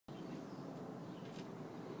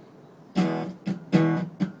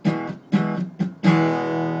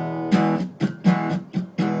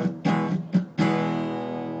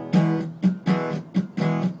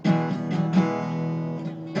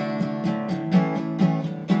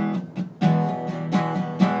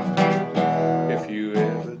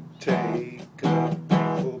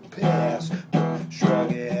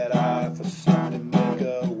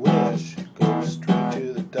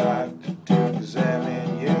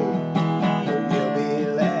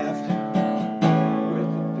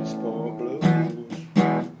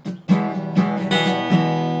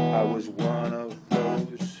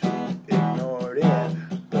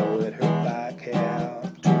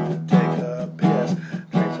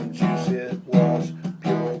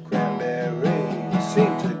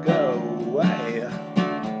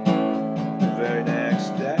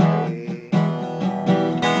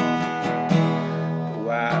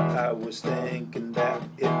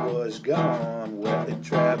was gone, where it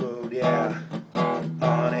traveled, yeah,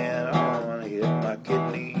 on and on. Hit my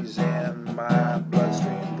kidneys and my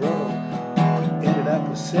bloodstream broke. Ended up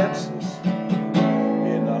with sepsis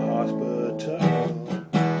in the hospital.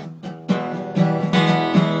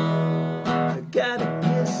 I got a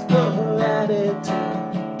piss poor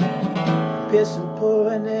attitude, piss and poor,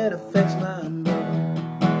 and it affects my mood.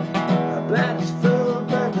 My bladder's full,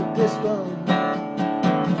 but the piss won't. Got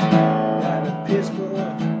a piss poor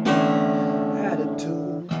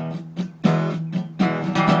attitude.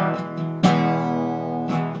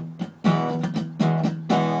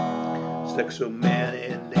 Stuck so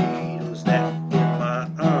many needles that in my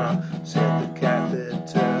arm. Said the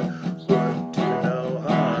catheter wouldn't do no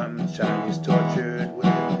harm. Chinese tortured with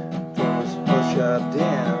throws all shoved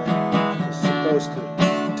in. Was supposed to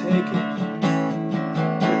take it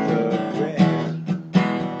with a grin.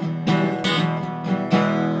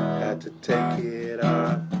 Had to take it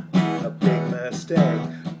off, a big mistake.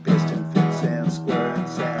 Piston fits and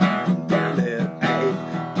squirts and down it eight.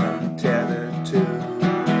 I'm tethered to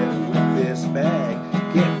bag.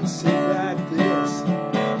 Getting sick like this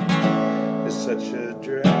is such a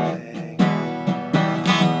drag.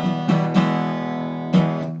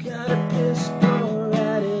 Got a piss poor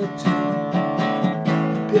attitude,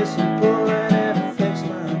 piss and poor, and it affects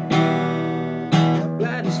my mood. My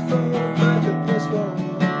bladder's full, but the piss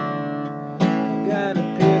won't. Got a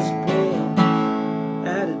piss poor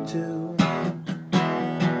attitude.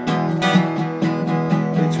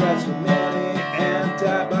 They tried so many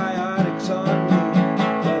antibiotics on me,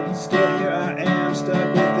 but still here I am, stuck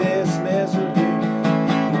with this misery,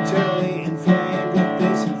 eternally inflamed with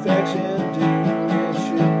this infection. Dude, it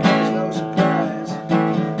should cause no surprise,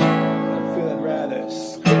 I'm feeling rather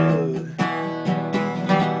screwed.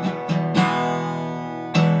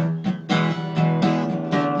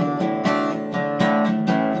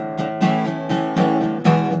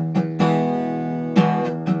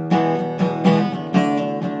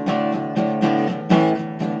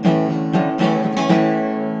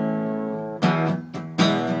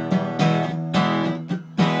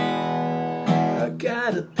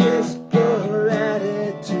 Got a piss